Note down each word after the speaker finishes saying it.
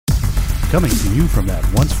Coming to you from that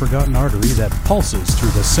once-forgotten artery that pulses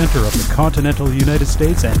through the center of the continental United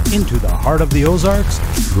States and into the heart of the Ozarks,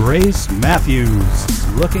 Grace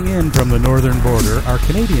Matthews. Looking in from the northern border, our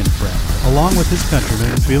Canadian friend, along with his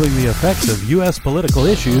countrymen feeling the effects of U.S. political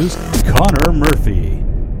issues, Connor Murphy.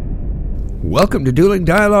 Welcome to Dueling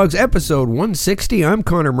Dialogues, episode 160. I'm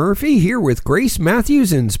Connor Murphy, here with Grace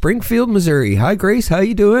Matthews in Springfield, Missouri. Hi, Grace. How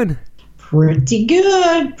you doing? Pretty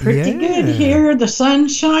good. Pretty good here. The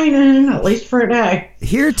sun's shining, at least for a day.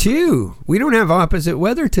 Here, too. We don't have opposite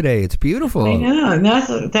weather today. It's beautiful. I know, and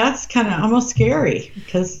that's kind of almost scary,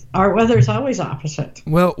 because our weather's always opposite.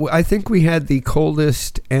 Well, I think we had the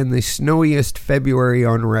coldest and the snowiest February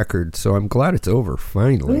on record, so I'm glad it's over,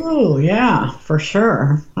 finally. Oh, yeah, for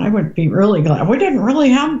sure. I would be really glad. We didn't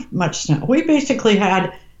really have much snow. We basically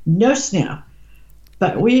had no snow,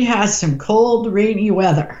 but we had some cold, rainy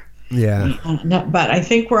weather. Yeah. But I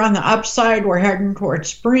think we're on the upside. We're heading towards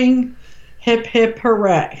spring. Hip, hip,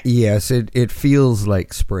 hooray. Yes, it feels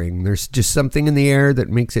like spring. There's just something in the air that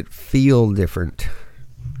makes it feel different.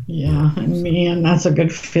 Yeah, man, that's a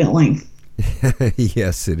good feeling.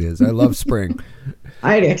 Yes, it is. I love spring.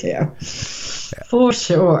 I do too. For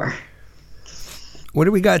sure. What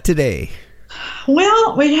do we got today?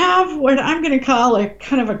 Well, we have what I'm going to call a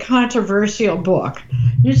kind of a controversial book.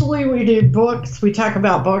 Usually we do books, we talk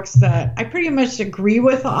about books that I pretty much agree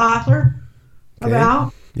with the author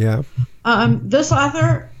about. Yeah. This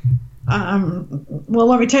author, well,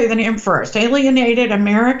 let me tell you the name first. Alienated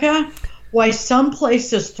America, Why Some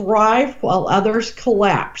Places Thrive While Others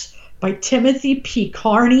Collapse, by Timothy P.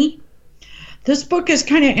 Carney. This book is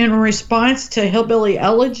kind of in response to Hillbilly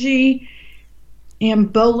Elegy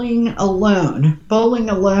and Bowling Alone.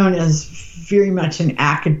 Bowling Alone is very much an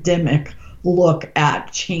academic look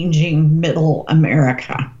at changing middle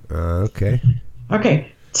America. Okay.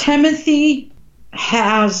 Okay. Timothy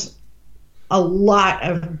has a lot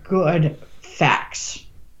of good facts.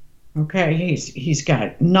 Okay. He's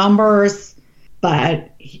got numbers,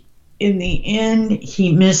 but in the end,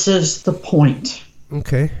 he misses the point.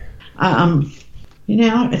 Okay. You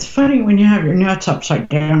know, it's funny when you have your notes upside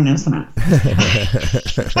down, isn't it?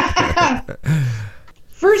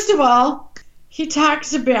 First of all, he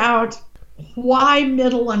talks about why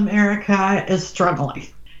middle America is struggling.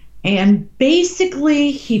 And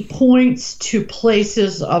basically, he points to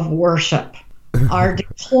places of worship. Our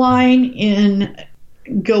decline in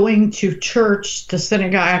going to church, the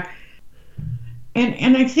synagogue.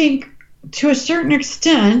 And I think to a certain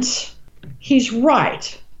extent, he's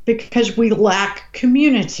right. Because we lack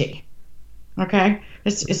community, okay?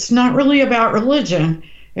 It's not really about religion.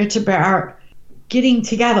 It's about getting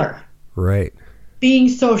together. Right. Being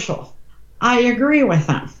social. I agree with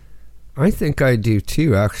them. I think I do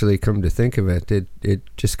too, actually, come to think of it. It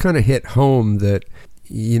just kind of hit home that,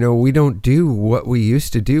 you know, we don't do what we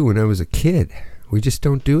used to do when I was a kid. We just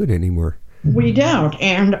don't do it anymore. We don't.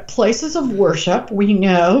 And places of worship, we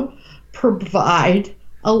know, provide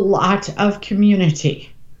a lot of community.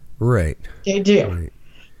 Right. They do. Right.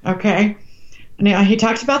 Okay. Now, he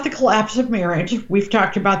talks about the collapse of marriage. We've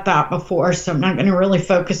talked about that before, so I'm not going to really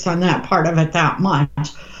focus on that part of it that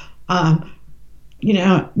much. You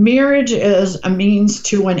know, marriage is a means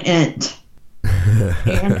to an end.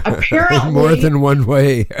 And apparently... more than one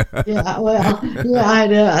way. Yeah, well, yeah,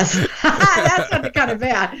 it is. That's kind of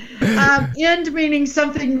bad. End meaning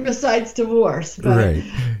something besides divorce. But,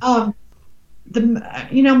 right.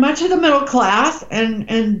 Much of the middle class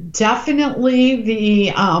and definitely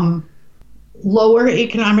the lower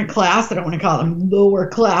economic class, I don't want to call them lower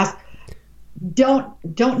class, don't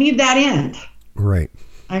need that end. Right.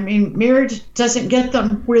 I mean, marriage doesn't get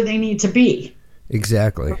them where they need to be.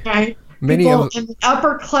 Exactly. Okay. People in the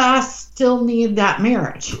upper class still need that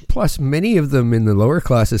marriage. Plus, many of them in the lower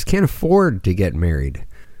classes can't afford to get married.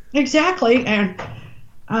 Exactly. And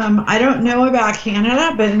I don't know about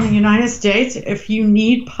Canada, but in the United States, if you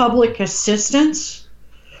need public assistance,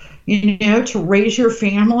 you know, to raise your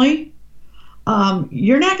family,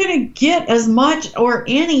 you're not going to get as much or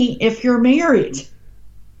any if you're married.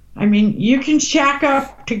 I mean, you can shack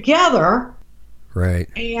up together, right,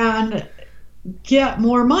 and get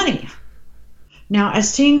more money. Now, a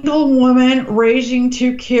single woman raising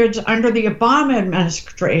 2 kids under the Obama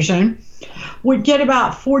administration would get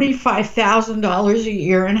about $45,000 a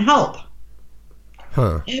year in help.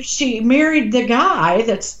 Huh. If she married the guy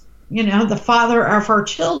that's, you know, the father of her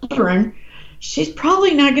children, she's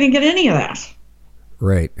probably not going to get any of that.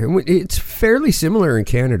 Right. And it's fairly similar in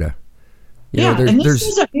Canada. And this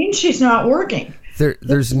doesn't mean she's not working.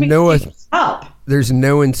 There's no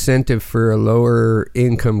incentive for a lower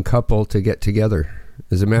income couple to get together.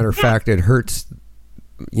 As a matter of fact, it hurts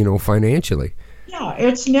financially. Yeah,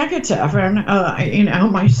 it's negative. And,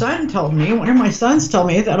 my son told me, one of my sons told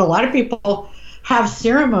me that a lot of people have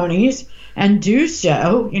ceremonies and do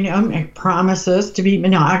so, make promises to be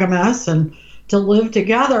monogamous and to live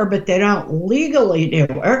together, but they don't legally do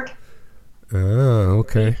it. Oh,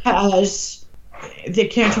 okay. Because they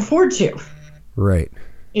can't afford to. Right.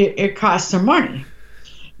 It costs them money.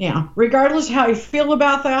 Yeah, regardless how you feel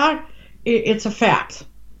about that, it's a fact.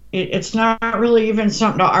 It's not really even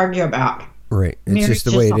something to argue about. Right. It's just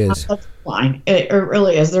the way it is. Line. It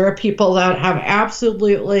really is. There are people that have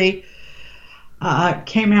absolutely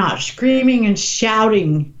came out screaming and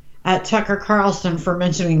shouting at Tucker Carlson for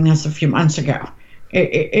mentioning this a few months ago.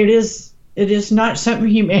 It is not something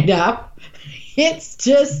he made up. It's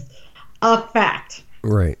just a fact.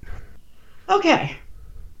 Right. Okay.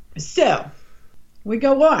 So we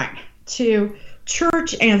go on to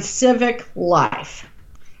church and civic life.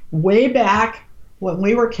 Way back when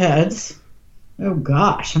we were kids. Oh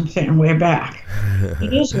gosh, I'm saying way back.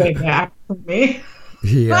 It is way back for me.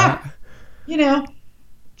 Yeah. But,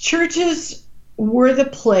 churches were the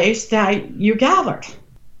place that you gathered.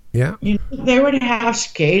 Yeah. They would have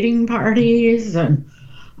skating parties and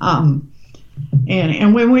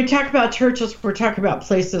when we talk about churches, we're talking about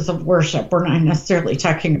places of worship. We're not necessarily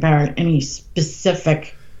talking about any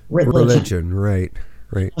specific religion. Right.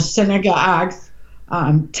 Synagogues,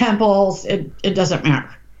 temples, it doesn't matter.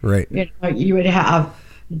 Right. You would have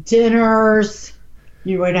dinners.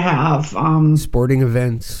 You would have sporting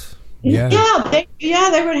events. Yeah. They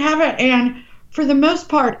would have it. And for the most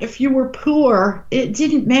part, if you were poor, it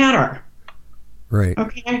didn't matter. Right.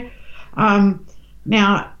 Okay.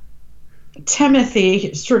 Now,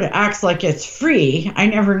 Timothy sort of acts like it's free. I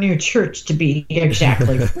never knew church to be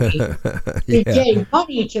exactly free. We gave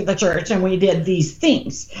money to the church and we did these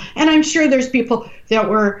things. And I'm sure there's people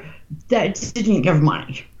that didn't give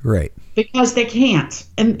money. Right. Because they can't.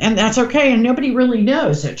 And that's okay. And nobody really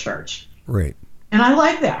knows at church. Right. And I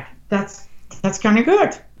like that. That's kind of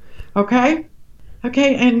good. Okay?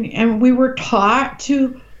 Okay, and we were taught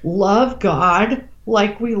to love God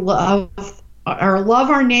like we love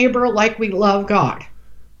our neighbor like we love God.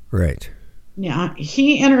 Right. Yeah,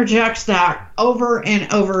 he interjects that over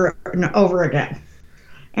and over and over again.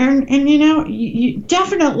 And you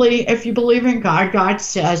definitely, if you believe in God, God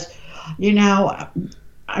says,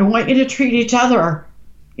 I want you to treat each other,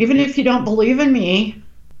 even if you don't believe in me,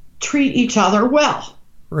 treat each other well.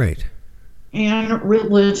 Right. And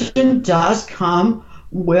religion does come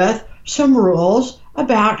with some rules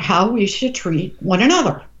about how we should treat one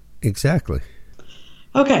another. Exactly.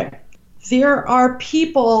 Okay. There are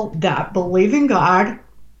people that believe in God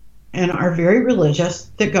and are very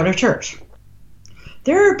religious that go to church.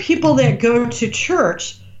 There are people that go to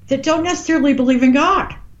church that don't necessarily believe in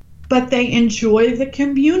God, but they enjoy the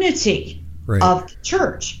community of the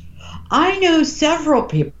church. I know several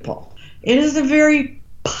people. It is a very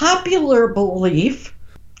popular belief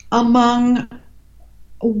among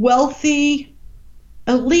wealthy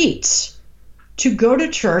elites to go to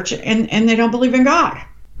church and they don't believe in God.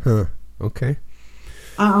 Huh. Okay.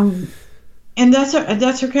 And that's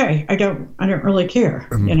okay. I don't really care.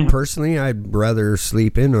 Personally, I'd rather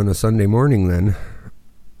sleep in on a Sunday morning than,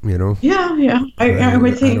 Yeah. I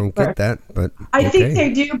would think. I don't get that, but I think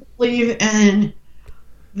they do believe in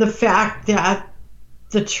the fact that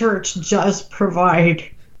the church does provide,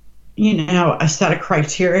 a set of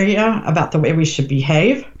criteria about the way we should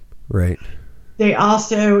behave. Right. They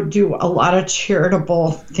also do a lot of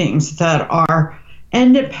charitable things that are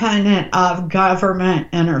independent of government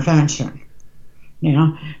intervention.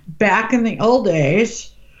 Back in the old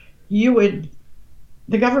days, the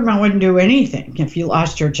government wouldn't do anything. If you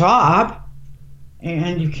lost your job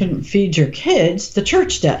and you couldn't feed your kids, the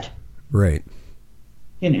church did. Right.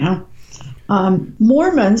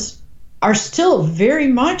 Mormons are still very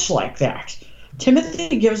much like that.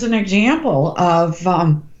 Timothy gives an example of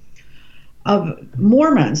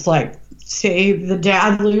Mormons, like, say the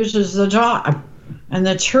dad loses the job and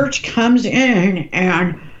the church comes in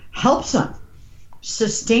and helps them,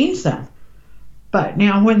 sustains them. But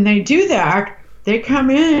now when they do that, they come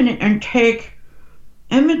in and take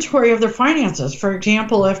inventory of their finances. For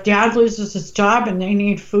example, if dad loses his job and they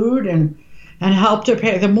need food and help to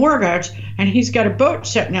pay the mortgage, and he's got a boat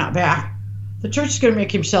sitting out back, the church is going to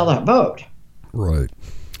make him sell that boat. Right.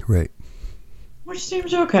 Which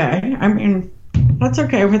seems okay. I mean, that's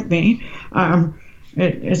okay with me.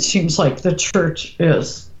 It seems like the church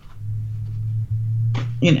is,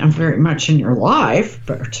 very much in your life,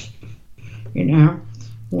 but,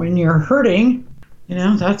 when you're hurting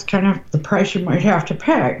that's kind of the price you might have to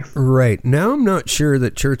pay. Right. Now I'm not sure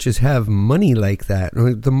that churches have money like that.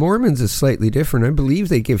 The Mormons is slightly different. I believe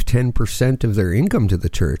they give 10% of their income to the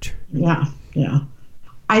church. Yeah.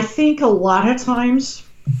 I think a lot of times,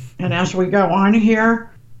 and as we go on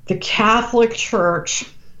here, the Catholic Church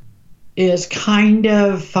is kind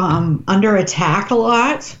of under attack a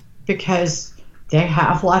lot because they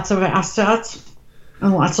have lots of assets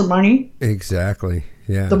and lots of money. Exactly.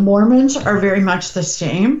 Yeah. The Mormons are very much the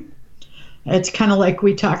same. It's kind of like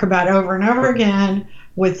we talk about over and over again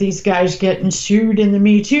with these guys getting sued in the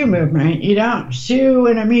Me Too movement. You don't sue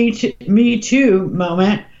in a Me Too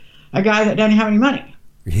moment a guy that doesn't have any money.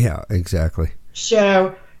 Yeah, exactly.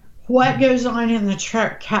 So what goes on in the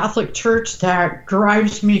Catholic Church that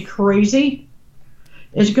drives me crazy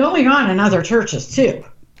is going on in other churches too.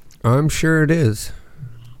 I'm sure it is.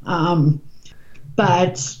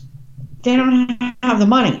 But they don't have the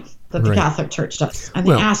money that the Catholic Church does and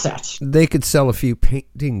the assets. They could sell a few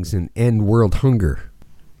paintings and end world hunger.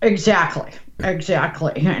 Exactly. And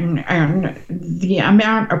the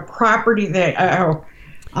amount of property they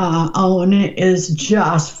own is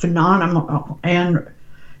just phenomenal. And,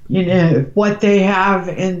 what they have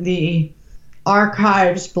in the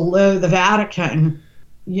archives below the Vatican,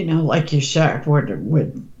 like you said,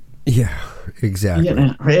 would yeah, exactly.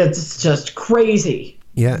 It's just crazy.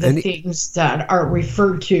 Yeah, the things that are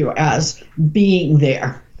referred to as being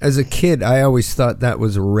there. As a kid, I always thought that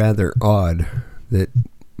was rather odd that,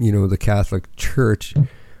 the Catholic Church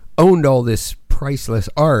owned all this priceless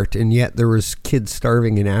art, and yet there was kids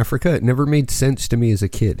starving in Africa. It never made sense to me as a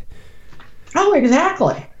kid. Oh,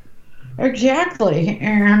 exactly.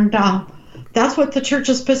 And that's what the church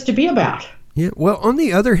is supposed to be about. Yeah, well, on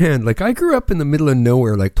the other hand, like I grew up in the middle of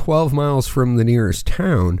nowhere, like 12 miles from the nearest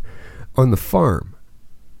town on the farm.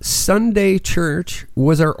 Sunday church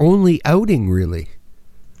was our only outing, really.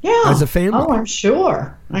 Yeah. As a family. Oh, I'm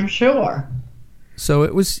sure. So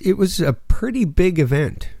it was a pretty big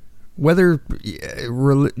event. Whether,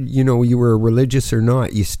 you were religious or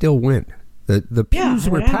not, you still went. The pews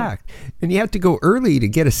were packed. And you had to go early to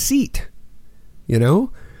get a seat, You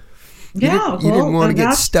didn't want to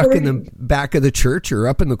get stuck in the back of the church or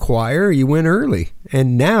up in the choir. You went early.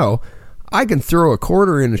 And now I can throw a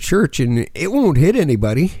quarter in a church and it won't hit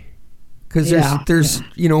anybody because there's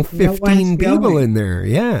 15 people in there.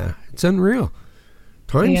 Yeah, it's unreal.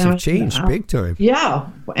 Times have changed big time. Yeah,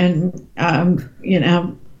 and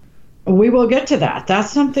we will get to that.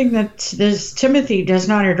 That's something that this Timothy does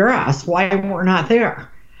not address. Why we're not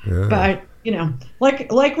there, but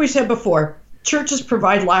like we said before. Churches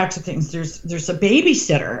provide lots of things. There's a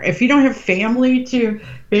babysitter. If you don't have family to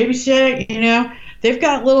babysit, they've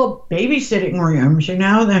got little babysitting rooms,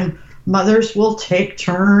 then mothers will take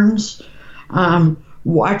turns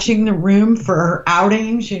watching the room for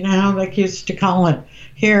outings, like used to call it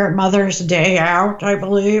here Mother's Day Out, I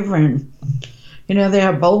believe. And, they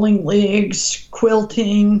have bowling leagues,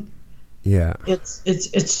 quilting. Yeah.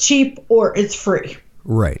 It's cheap or it's free.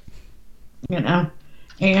 Right.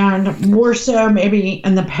 And more so maybe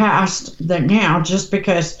in the past than now, just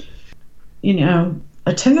because,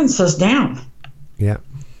 attendance is down. Yeah,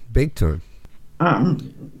 big time.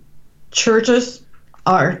 Churches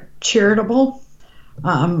are charitable.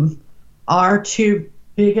 Our two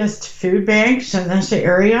biggest food banks in this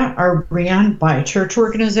area are ran by church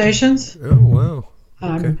organizations. Oh, wow.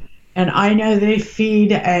 Okay. And I know they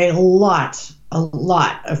feed a lot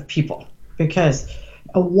of people because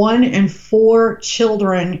 1 in 4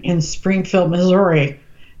 children in Springfield, Missouri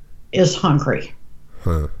is hungry.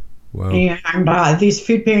 Huh. Wow. And these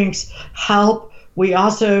food banks help. We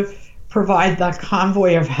also provide the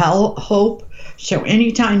convoy of hope. So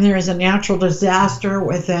anytime there is a natural disaster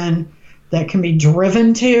within that can be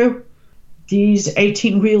driven to, these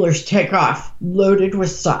 18-wheelers take off loaded with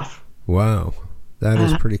stuff. Wow. That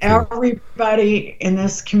is pretty cool. Everybody in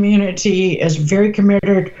this community is very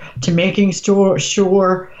committed to making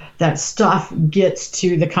sure that stuff gets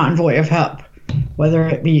to the convoy of help, whether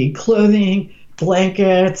it be clothing,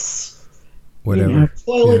 blankets, whatever,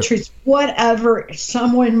 toiletries, whatever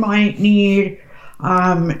someone might need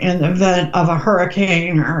in the event of a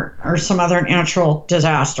hurricane or some other natural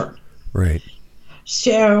disaster. Right.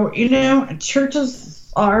 So,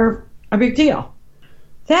 churches are a big deal.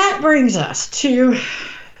 That brings us to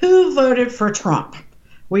who voted for Trump.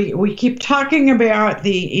 We keep talking about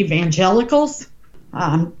the evangelicals.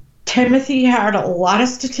 Timothy had a lot of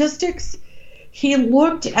statistics. He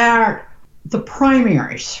looked at the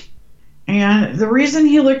primaries. And the reason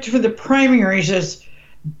he looked for the primaries is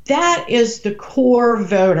that is the core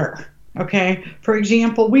voter. Okay. For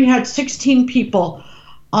example, we had 16 people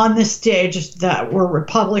on the stage that were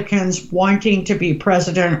Republicans wanting to be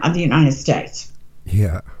president of the United States.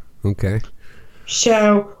 Yeah. Okay.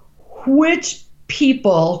 So which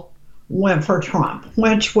people went for Trump,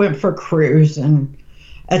 which went for Cruz, and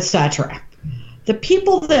etc. The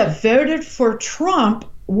people that voted for Trump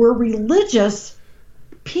were religious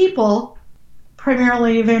people,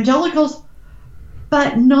 primarily evangelicals,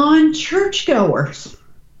 but non-churchgoers,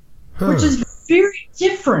 which is very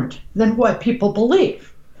different than what people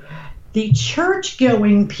believe. The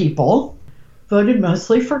church-going people voted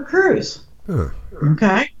mostly for Cruz.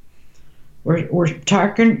 Okay? We're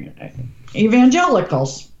talking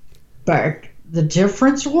evangelicals. But the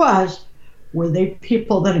difference was, were they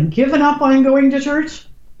people that had given up on going to church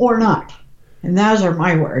or not? And those are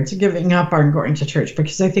my words, giving up on going to church,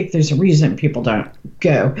 because I think there's a reason people don't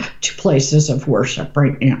go to places of worship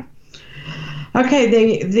right now.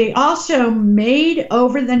 Okay, they also made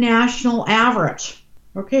over the national average.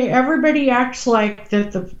 Okay, everybody acts like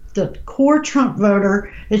that the core Trump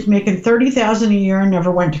voter is making $30,000 a year and never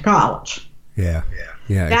went to college. Yeah.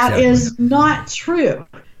 That exactly. Is not true.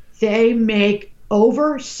 They make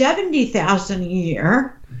over $70,000 a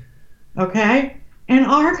year, okay, and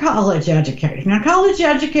are college educated. Now, college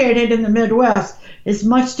educated in the Midwest is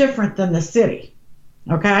much different than the city,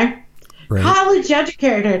 okay? Right. College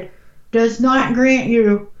educated does not grant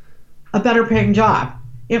you a better paying job.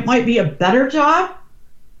 It might be a better job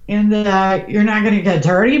in that you're not going to get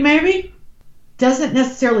dirty, maybe. Doesn't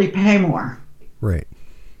necessarily pay more. Right.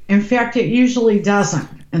 In fact, it usually doesn't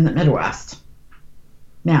in the Midwest.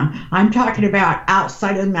 Now, I'm talking about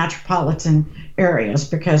outside of the metropolitan areas,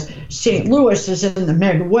 because St. Louis is in the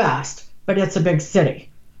Midwest, but it's a big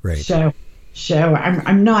city. Right. So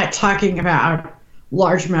I'm not talking about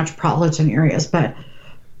large metropolitan areas, but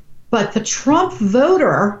the Trump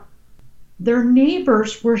voter, their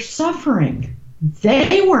neighbors were suffering.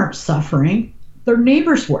 They weren't suffering. Their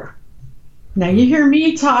neighbors were. Now, you hear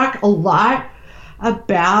me talk a lot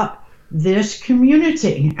about this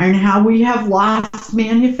community and how we have lost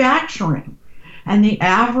manufacturing. And the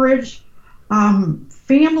average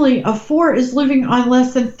family of four is living on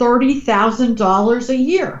less than $30,000 a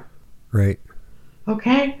year. Right.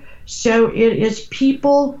 Okay? So it is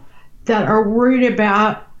people that are worried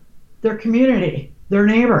about their community, their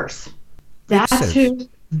neighbors. That's who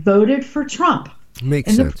voted for Trump in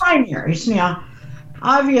the primaries. Now,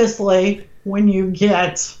 obviously, when you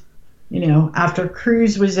get, after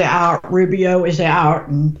Cruz was out, Rubio was out,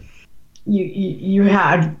 and you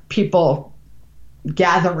had people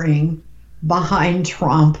gathering behind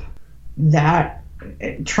Trump, that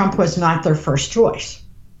Trump was not their first choice.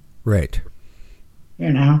 Right.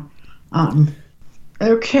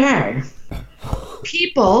 Okay.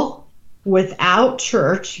 People without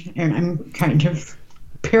church, and I'm kind of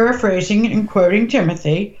paraphrasing and quoting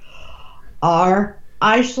Timothy, are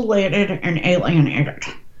isolated and alienated.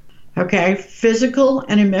 Okay, physical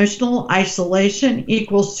and emotional isolation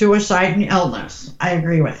equals suicide and illness. I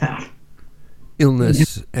agree with that.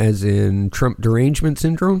 Illness as in Trump derangement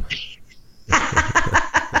syndrome?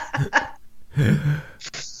 I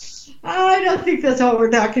don't think that's what we're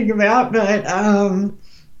talking about, but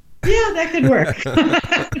yeah, that could work.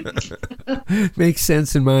 Makes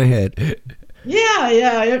sense in my head. Yeah,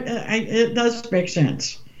 it does make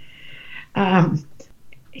sense.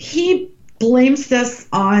 He blames this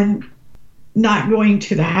on not going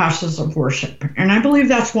to the houses of worship, and I believe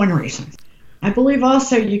that's one reason. I believe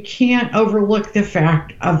also you can't overlook the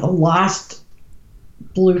fact of the lost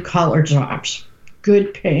blue-collar jobs,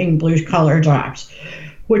 good-paying blue-collar jobs,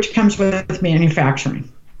 which comes with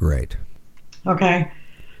manufacturing. Right. Okay?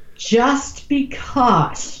 Just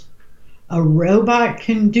because a robot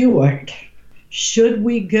can do it, should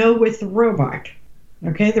we go with the robot?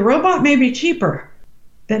 Okay, the robot may be cheaper,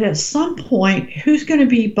 but at some point, who's going to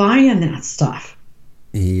be buying that stuff?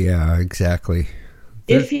 Yeah, exactly.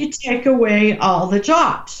 If you take away all the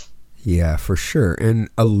jobs. Yeah, for sure. And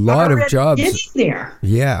a lot of jobs. Getting there.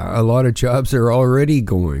 Yeah, a lot of jobs are already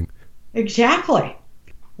going. Exactly.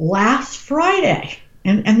 Last Friday,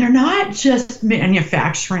 and they're not just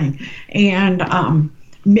manufacturing and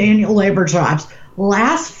manual labor jobs.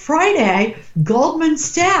 Last Friday, Goldman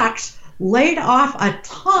Sachs laid off a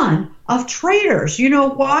ton of traders. You know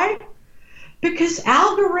why? Because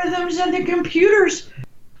algorithms and the computers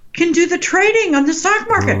can do the trading on the stock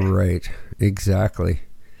market. Right, exactly.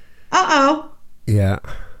 Uh-oh. Yeah.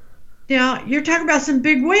 Now, you're talking about some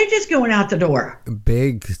big wages going out the door.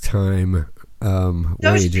 Big time Those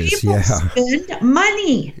wages, people yeah. spend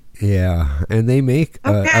money. Yeah, and they make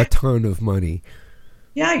a ton of money.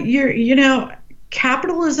 Yeah,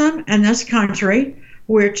 capitalism in this country,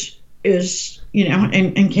 which is,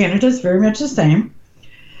 and Canada is very much the same.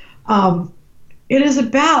 It is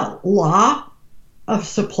about law of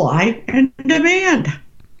supply and demand.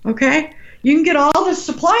 Okay? You can get all the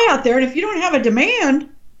supply out there, and if you don't have a demand,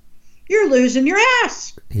 you're losing your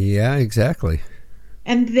ass. Yeah, exactly.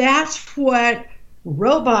 And that's what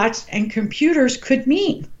robots and computers could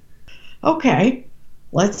mean. Okay,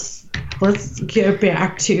 let's get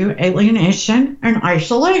back to alienation and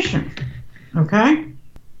isolation. Okay?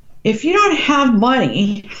 If you don't have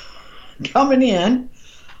money coming in,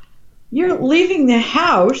 you're leaving the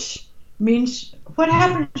house means what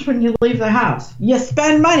happens when you leave the house? You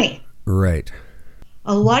spend money. Right.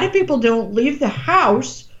 A lot of people don't leave the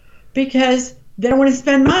house because they don't want to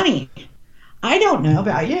spend money. I don't know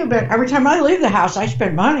about you, but every time I leave the house, I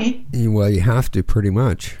spend money. Well, you have to pretty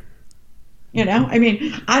much. I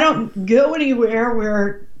don't go anywhere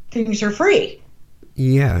where things are free.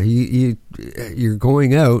 Yeah, you're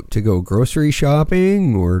going out to go grocery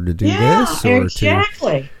shopping or to do this. Or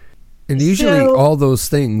exactly. And usually all those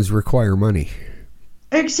things require money.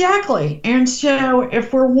 Exactly. And so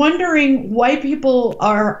if we're wondering why people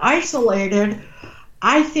are isolated,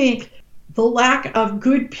 I think the lack of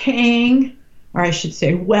good paying, or I should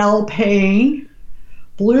say well-paying,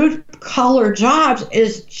 blue-collar jobs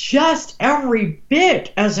is just every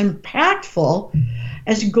bit as impactful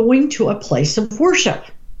as going to a place of worship.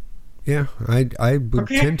 Yeah, I would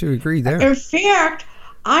tend to agree there. In fact,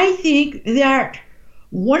 I think that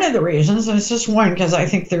one of the reasons, and it's just one because I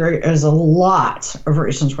think there is a lot of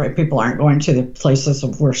reasons why people aren't going to the places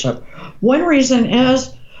of worship. One reason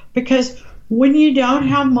is because when you don't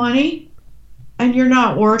have money and you're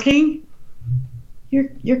not working,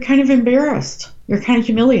 you're kind of embarrassed. You're kind of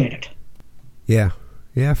humiliated. Yeah,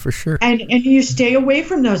 for sure. And you stay away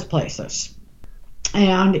from those places.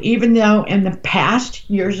 And even though in the past,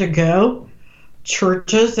 years ago,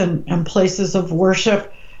 churches and places of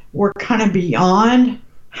worship were kind of beyond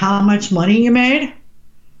how much money you made.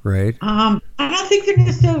 Right. I don't think they're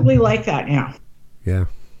necessarily like that now. Yeah.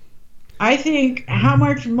 I think how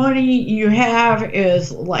much money you have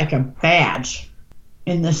is like a badge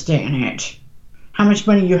in this day and age. How much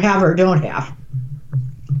money you have or don't have.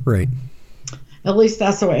 Right. At least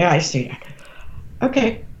that's the way I see it.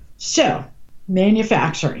 Okay, so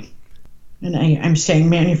manufacturing. And I'm saying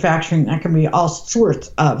manufacturing, that can be all sorts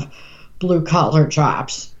of blue-collar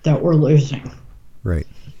jobs that we're losing. Right.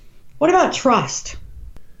 What about trust?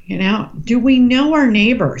 Do we know our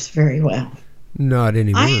neighbors very well? Not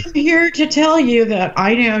anymore. I am here to tell you that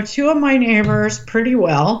I know two of my neighbors pretty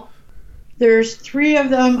well. There's three of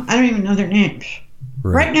them, I don't even know their names.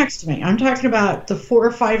 Right next to me. I'm talking about the 4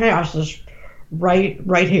 or 5 houses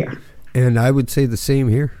right here. And I would say the same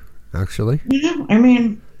here, actually.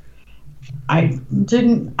 I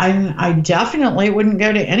definitely wouldn't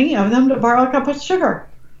go to any of them to borrow a cup of sugar.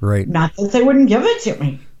 Right. Not that they wouldn't give it to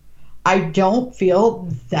me. I don't feel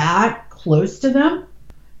that close to them.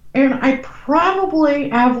 And I probably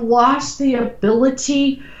have lost the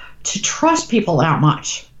ability to trust people that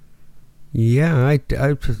much. Yeah, I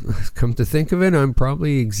come to think of it, I'm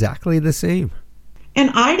probably exactly the same. And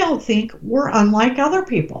I don't think we're unlike other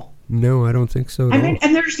people. No, I don't think so at all.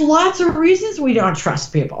 And there's lots of reasons we don't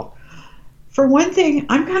trust people. For one thing,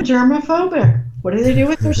 I'm kind of germophobic. What do they do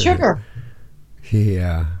with their sugar?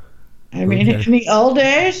 Yeah. In the old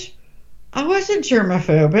days, I wasn't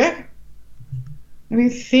germophobic.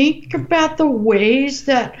 Think about the ways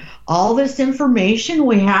that all this information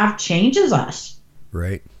we have changes us.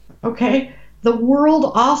 Right. Okay? The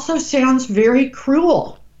world also sounds very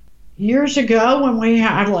cruel. Years ago when we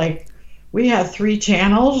had 3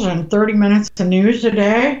 channels and 30 minutes of news a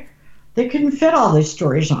day, they couldn't fit all these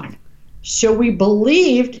stories on. So we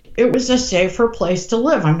believed it was a safer place to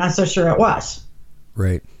live. I'm not so sure it was.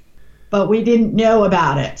 Right. But we didn't know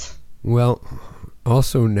about it. Well,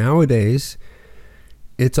 also nowadays,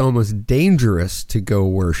 it's almost dangerous to go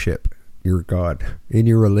worship your God in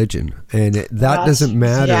your religion. And that doesn't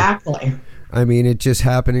matter. Exactly. It just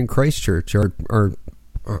happened in Christchurch. Our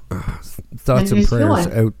thoughts and prayers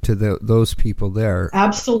out to those people there.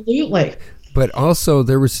 Absolutely. But also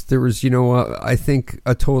there was I think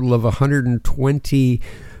a total of 120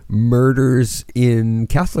 murders in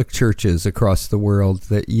Catholic churches across the world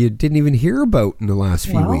that you didn't even hear about in the last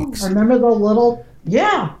few weeks. Remember the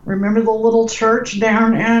little church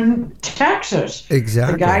down in Texas?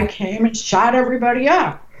 Exactly. The guy came and shot everybody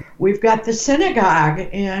up. We've got the synagogue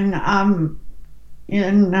in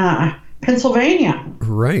Pennsylvania.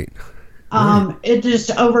 Right. It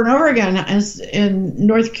just over and over again, as in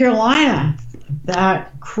North Carolina,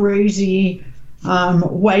 that crazy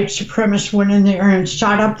white supremacist went in there and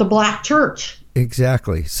shot up the black church.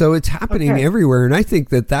 Exactly. So it's happening everywhere. And I think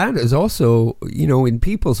that is also, in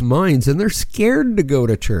people's minds, and they're scared to go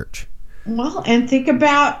to church. Well, and think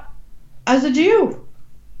about as a Jew.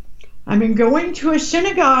 I mean, going to a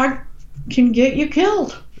synagogue can get you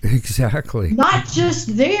killed. Exactly. Not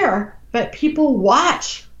just there, but people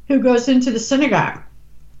watch who goes into the synagogue.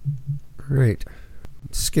 Right.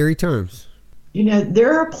 Scary times.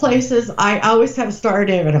 There are places I always have a Star of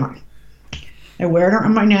David on. I wear it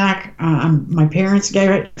around my neck. My parents gave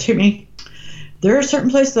it to me. There are certain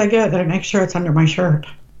places I go that I make sure it's under my shirt.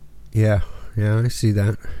 Yeah, I see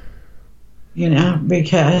that.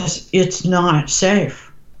 Because it's not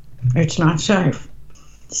safe. It's not safe.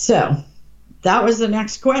 So, that was the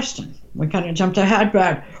next question. We kind of jumped ahead,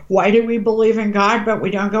 but why do we believe in God, but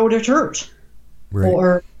we don't go to church? Right.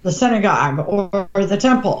 Or the synagogue, or the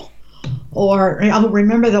temple? Or,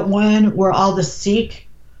 remember that one where all the Sikh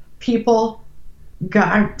people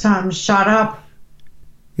got shot up?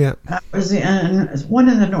 Yeah. That was one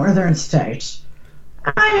in the northern states.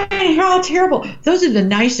 I mean, how terrible. Those are the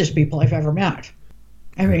nicest people I've ever met.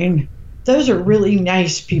 I mean, those are really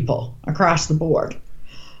nice people across the board.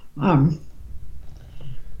 And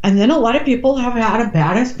then a lot of people have had a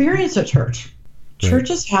bad experience at church. Right.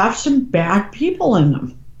 Churches have some bad people in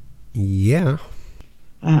them. Yeah.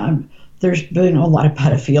 There's been a lot of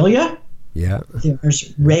pedophilia. Yeah.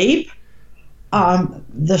 There's rape.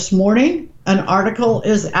 This morning, an article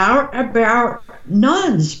is out about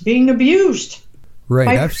nuns being abused. Right.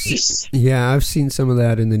 I've seen some of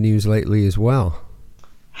that in the news lately as well.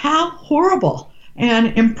 How horrible.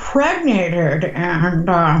 And impregnated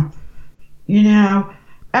and,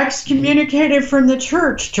 excommunicated from the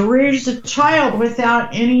church to raise a child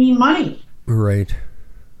without any money. Right.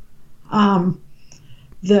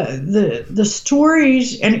 The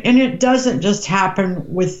stories, and it doesn't just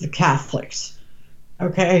happen with the Catholics.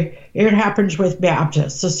 Okay, it happens with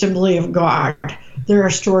Baptists, Assembly of God. There are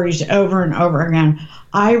stories over and over again.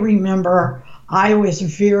 I remember I was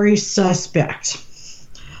very suspect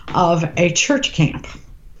of a church camp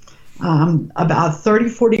about 30,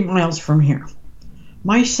 40 miles from here.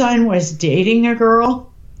 My son was dating a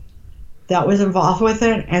girl that was involved with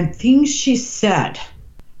it, and things she said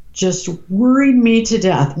just worried me to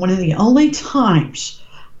death. One of the only times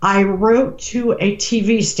I wrote to a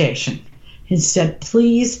TV station and said,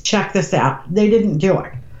 please check this out. They didn't do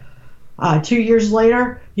it. 2 years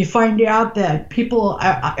later, you find out that people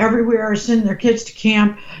everywhere are sending their kids to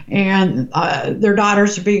camp, and their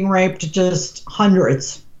daughters are being raped, just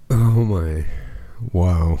hundreds. Oh my.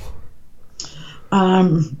 Wow.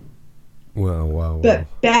 Wow. But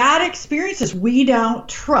bad experiences we don't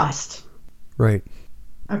trust. Right.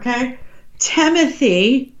 Okay?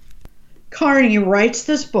 Timothy Carney writes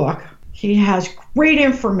this book. He has great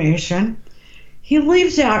information. He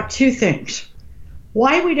leaves out two things.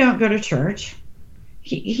 Why we don't go to church.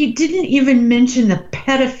 He didn't even mention the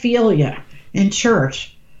pedophilia in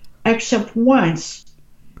church, except once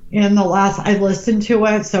in the last, I listened to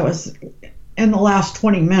it, so it was in the last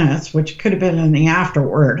 20 minutes, which could have been in the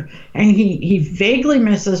afterword, and he vaguely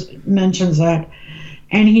mentions it,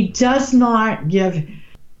 and he does not give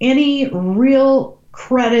any real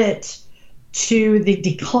credit to the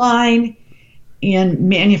decline in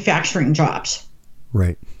manufacturing jobs.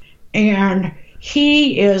 Right. And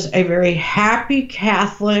he is a very happy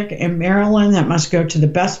Catholic in Maryland that must go to the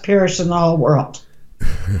best parish in the whole world.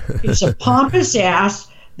 He's a pompous ass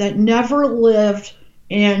that never lived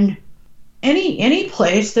in any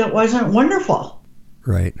place that wasn't wonderful.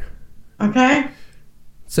 Right. Okay?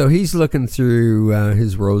 So he's looking through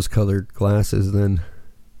his rose-colored glasses then.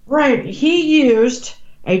 Right. He used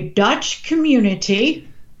a Dutch community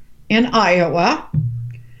in Iowa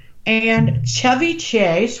and Chevy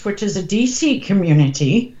Chase, which is a DC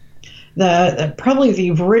community, probably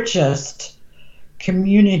the richest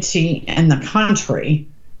community in the country.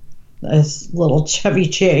 This little Chevy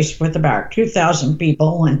Chase with about 2,000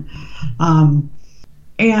 people, and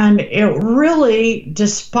it really,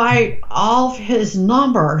 despite all of his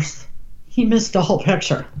numbers, he missed the whole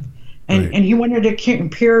picture. And right. And he wanted to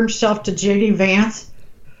compare himself to J.D. Vance.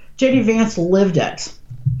 J.D. Vance lived it.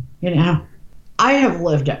 I have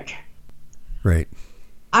lived it. Right.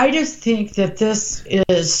 I just think that this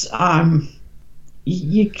is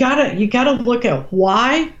you gotta look at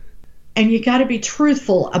why, and you gotta be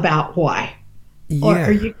truthful about why,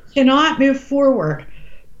 or you cannot move forward.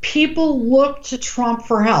 People look to Trump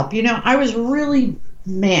for help. I was really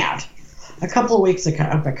mad a couple of weeks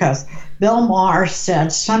ago because Bill Maher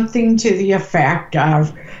said something to the effect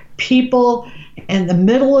of people in the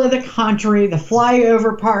middle of the country, the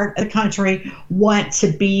flyover part of the country, want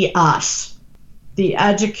to be us. the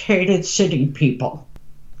educated city people.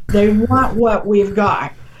 They want what we've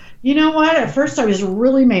got. You know what? At first I was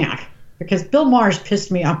really mad because Bill Maher's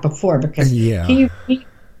pissed me off before because he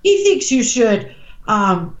thinks you should,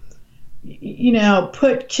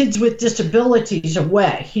 put kids with disabilities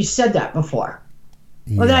away. He said that before.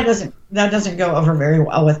 Yeah. Well, that doesn't go over very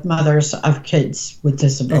well with mothers of kids with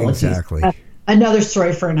disabilities. Exactly. Another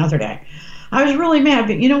story for another day. I was really mad,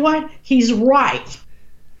 but you know what? He's right.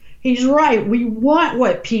 He's right. We want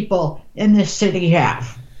what people in this city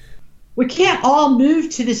have. We can't all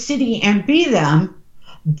move to the city and be them.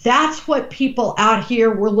 That's what people out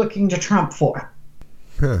here were looking to Trump for.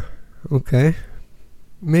 Huh. Okay.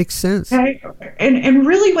 Makes sense. Okay? And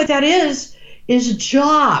really what that is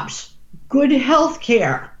jobs, good health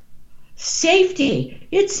care, safety.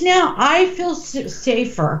 It's now, I feel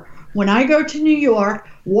safer when I go to New York,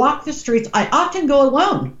 walk the streets. I often go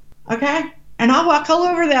alone, okay? And I'll walk all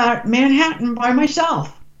over that Manhattan by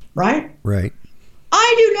myself, right? Right.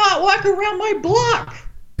 I do not walk around my block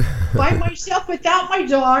by myself without my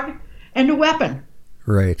dog and a weapon.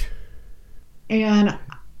 Right. And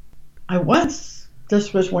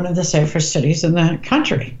this was one of the safest cities in the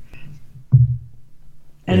country.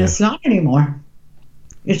 And it's not anymore.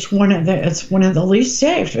 It's one of the least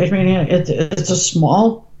safe. I mean,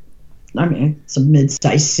 it's a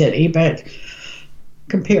mid-sized city, but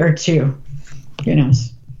compared to, New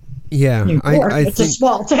York, I it's think, a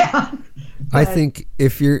small town. I think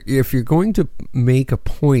if you're going to make a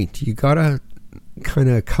point, you gotta kind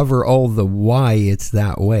of cover all the why it's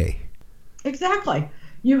that way. Exactly.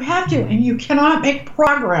 You have to, and you cannot make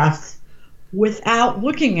progress without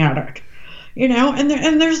looking at it.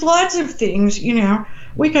 And there's lots of things.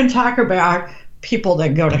 We can talk about people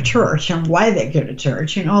that go to church and why they go to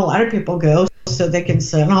church. A lot of people go so they can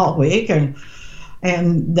sin all week, and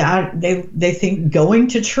that they think going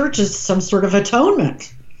to church is some sort of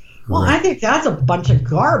atonement. Well, right. I think that's a bunch of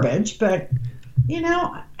garbage, but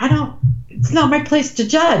it's not my place to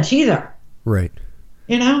judge either. Right.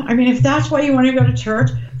 If that's why you want to go to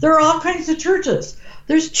church, there are all kinds of churches.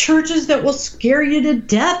 There's churches that will scare you to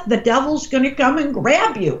death. The devil's going to come and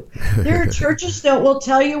grab you. There are churches that will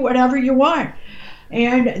tell you whatever you want.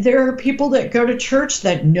 And there are people that go to church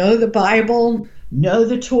that know the Bible, know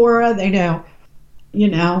the Torah, they know,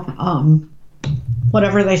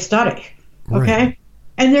 whatever they study. Okay? Right.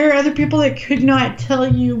 And there are other people that could not tell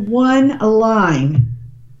you one line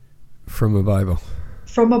from a Bible.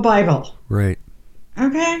 Right.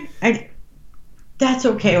 Okay? That's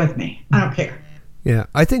okay with me. I don't care. Yeah,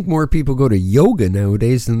 I think more people go to yoga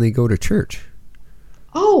nowadays than they go to church.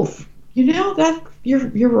 Oh, that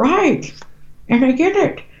you're right. And I get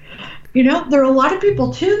it. There are a lot of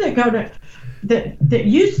people too that go to that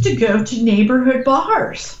used to go to neighborhood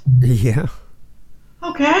bars. Yeah.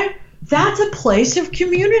 Okay? That's a place of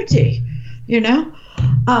community,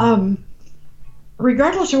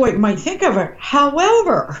 regardless of what you might think of it.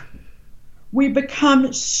 However, we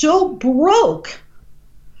become so broke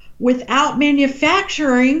without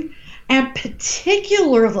manufacturing, and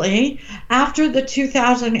particularly after the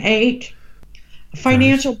 2008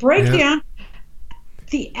 financial breakdown,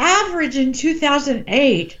 the average in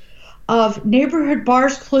 2008 of neighborhood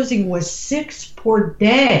bars closing was 6 per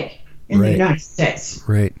day in the United States.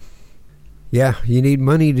 Right. Yeah, you need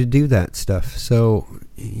money to do that stuff. So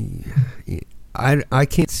I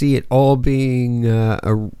can't see it all being a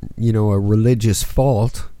religious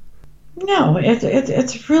fault. No,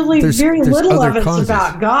 it's really there's little of it's causes.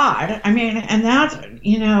 About God. And that's,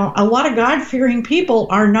 a lot of God-fearing people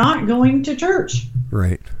are not going to church.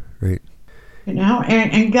 Right.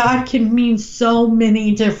 And God can mean so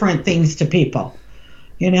many different things to people,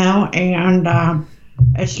 and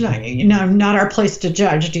it's not our place to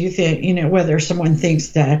judge. Do you think, whether someone thinks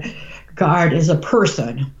that God is a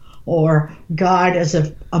person or God is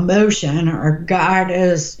an emotion or God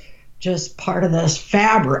is just part of this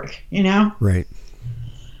fabric, Right.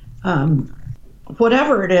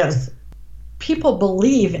 Whatever it is, people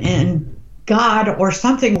believe in God or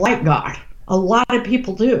something like God. A lot of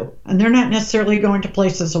people do, and they're not necessarily going to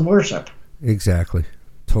places of worship. Exactly.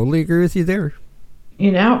 Totally agree with you there.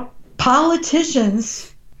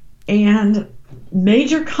 Politicians and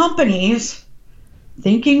major companies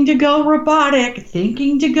thinking to go robotic,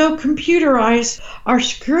 thinking to go computerized, are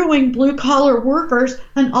screwing blue-collar workers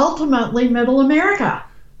and ultimately middle America.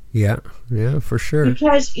 Yeah, for sure.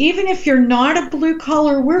 Because even if you're not a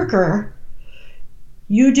blue-collar worker,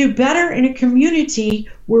 you do better in a community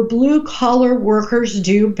where blue-collar workers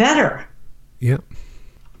do better. Yep.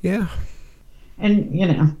 Yeah.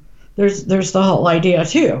 And, there's the whole idea,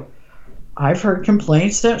 too. I've heard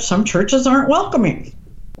complaints that some churches aren't welcoming.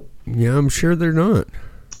 Yeah, I'm sure they're not.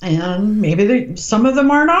 And maybe some of them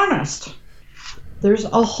aren't honest. There's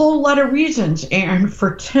a whole lot of reasons, and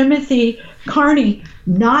for Timothy Carney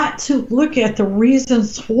not to look at the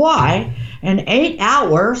reasons why in 8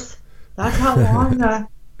 hours, that's how long the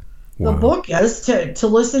book is, to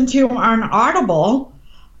listen to on Audible,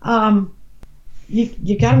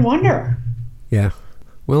 you got to wonder. Yeah.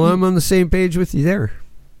 Well, I'm on the same page with you there.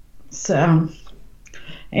 So,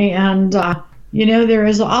 and, there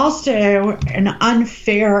is also an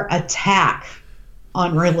unfair attack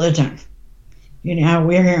on religion.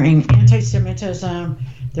 We're hearing anti-Semitism,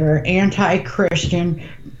 they're anti-Christian,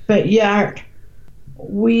 but yet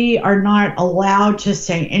we are not allowed to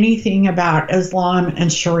say anything about Islam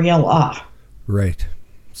and Sharia law. Right.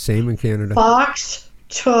 Same in Canada. Fox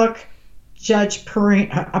took Judge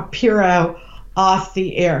Pirro off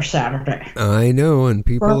the air Saturday. I know, and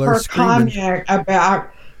people are screaming. For her comment about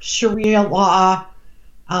Sharia law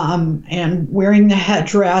and wearing the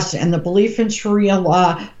headdress, and the belief in Sharia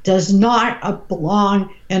law does not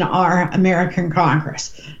belong in our American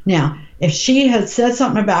Congress. Now, if she had said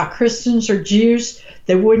something about Christians or Jews,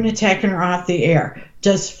 they wouldn't have taken her off the air.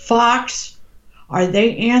 Does Fox, are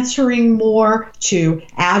they answering more to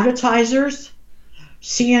advertisers,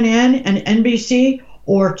 CNN and NBC,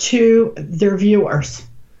 or to their viewers?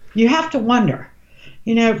 You have to wonder.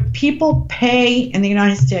 People pay in the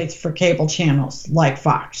United States for cable channels like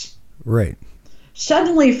Fox. Right.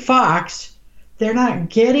 Suddenly Fox, they're not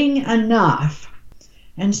getting enough.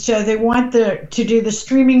 And so they want to do the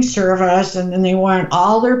streaming service, and then they want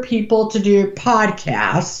all their people to do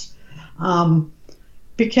podcasts,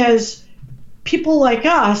 because people like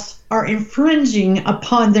us are infringing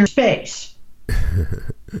upon their space.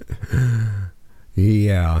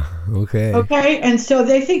 Yeah, okay. Okay, and so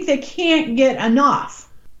they think they can't get enough.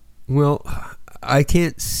 Well, I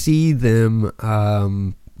can't see them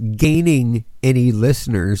gaining any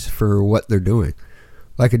listeners for what they're doing.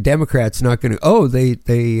 Like a Democrat's not going to,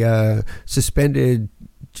 they suspended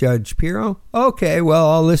Judge Pirro? Okay, well,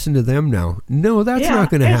 I'll listen to them now. No, that's not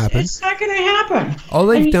going to happen. It's not going to happen. All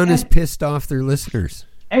they've done is pissed off their listeners.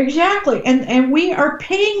 Exactly, and we are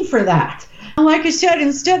paying for that. And like I said,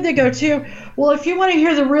 instead they go to, well, if you want to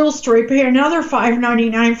hear the real story, pay another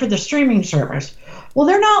 $5.99 for the streaming service. Well,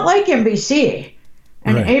 they're not like NBC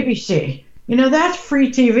and ABC. That's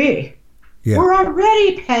free TV. Yeah. We're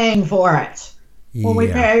already paying for it when we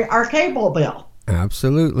pay our cable bill.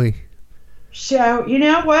 Absolutely. So, you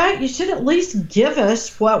know what? You should at least give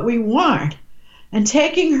us what we want. And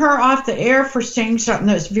taking her off the air for saying something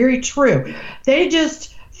that's very true. They just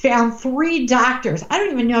found 3 doctors, I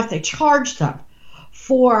don't even know if they charged them,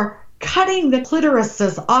 for cutting the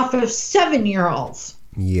clitorises off of 7-year-olds.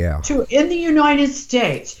 Yeah. In the United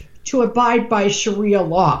States to abide by Sharia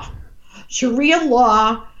law. Sharia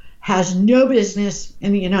law has no business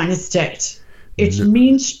in the United States. It's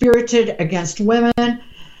mean-spirited against women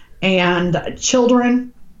and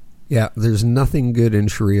children. Yeah, there's nothing good in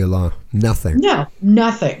Sharia law. Nothing. No,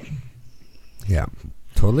 nothing. Yeah,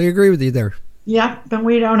 totally agree with you there. Yeah, but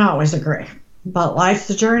we don't always agree. But life's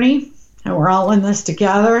a journey, and we're all in this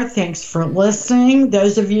together. Thanks for listening.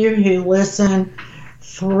 Those of you who listen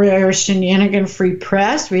through Shenanigan Free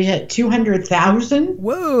Press, we hit 200,000.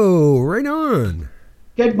 Whoa, right on.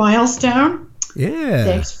 Good milestone. Yeah.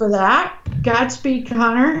 Thanks for that. Godspeed,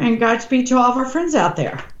 Connor, and Godspeed to all of our friends out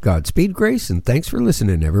there. Godspeed, Grace, and thanks for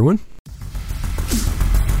listening, everyone.